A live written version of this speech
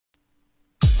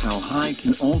How high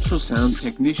can ultrasound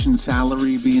technician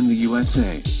salary be in the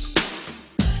USA?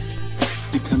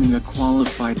 Becoming a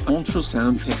qualified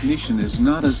ultrasound technician is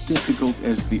not as difficult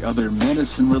as the other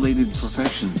medicine-related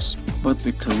professions, but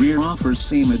the career offers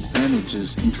same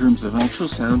advantages in terms of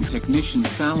ultrasound technician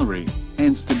salary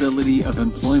and stability of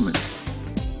employment.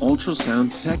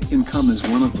 Ultrasound tech income is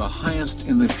one of the highest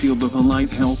in the field of allied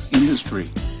health industry.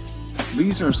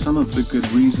 These are some of the good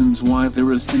reasons why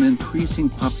there is an increasing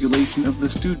population of the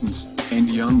students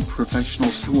and young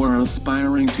professionals who are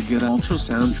aspiring to get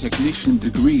ultrasound technician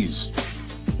degrees.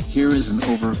 Here is an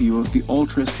overview of the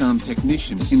ultrasound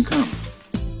technician income.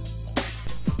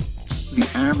 The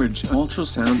average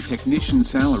ultrasound technician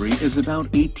salary is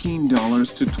about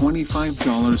 $18 to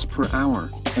 $25 per hour,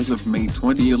 as of May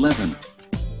 2011.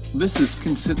 This is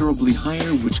considerably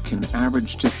higher, which can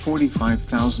average to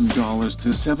 $45,000 to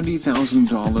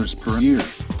 $70,000 per year,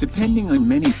 depending on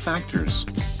many factors.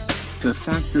 The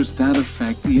factors that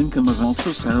affect the income of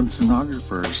ultrasound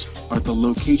sonographers are the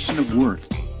location of work,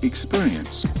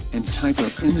 experience, and type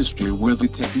of industry where the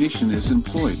technician is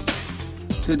employed.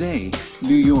 Today,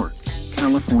 New York,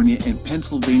 California, and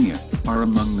Pennsylvania are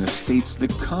among the states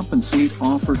that compensate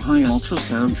offered high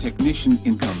ultrasound technician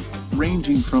income,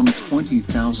 ranging from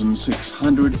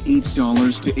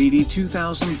 $20,608 to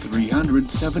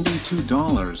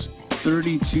 $82,372,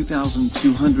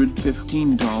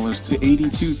 $32,215 to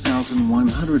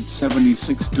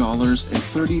 $82,176, and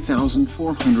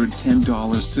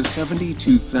 $30,410 to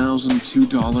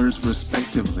 $72,002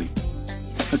 respectively.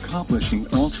 Accomplishing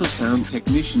ultrasound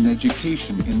technician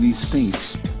education in these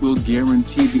states will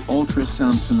guarantee the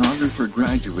ultrasound sonographer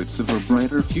graduates of a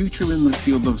brighter future in the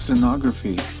field of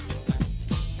sonography.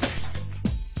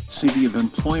 City of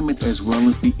employment as well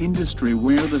as the industry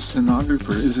where the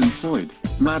sonographer is employed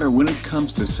matter when it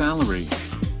comes to salary.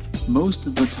 Most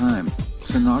of the time,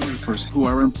 sonographers who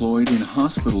are employed in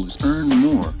hospitals earn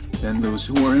more than those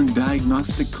who are in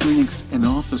diagnostic clinics and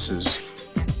offices.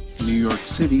 New York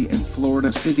City and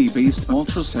Florida City-based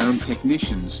ultrasound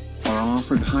technicians are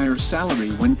offered higher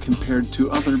salary when compared to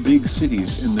other big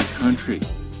cities in the country.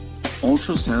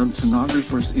 Ultrasound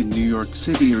sonographers in New York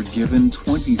City are given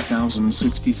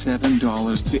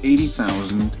 $20,067 to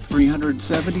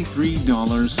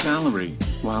 $80,373 salary,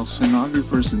 while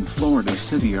sonographers in Florida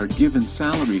City are given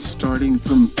salaries starting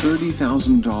from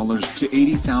 $30,000 to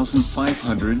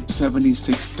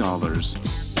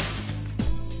 $80,576.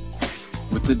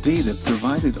 With the data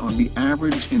provided on the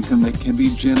average income that can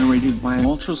be generated by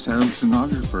ultrasound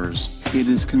sonographers, it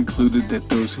is concluded that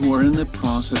those who are in the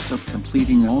process of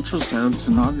completing ultrasound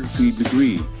sonography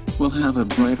degree will have a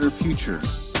brighter future.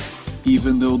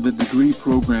 Even though the degree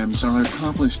programs are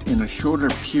accomplished in a shorter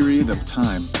period of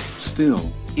time, still,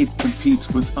 it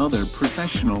competes with other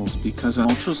professionals because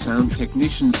ultrasound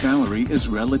technician salary is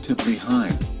relatively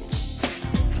high.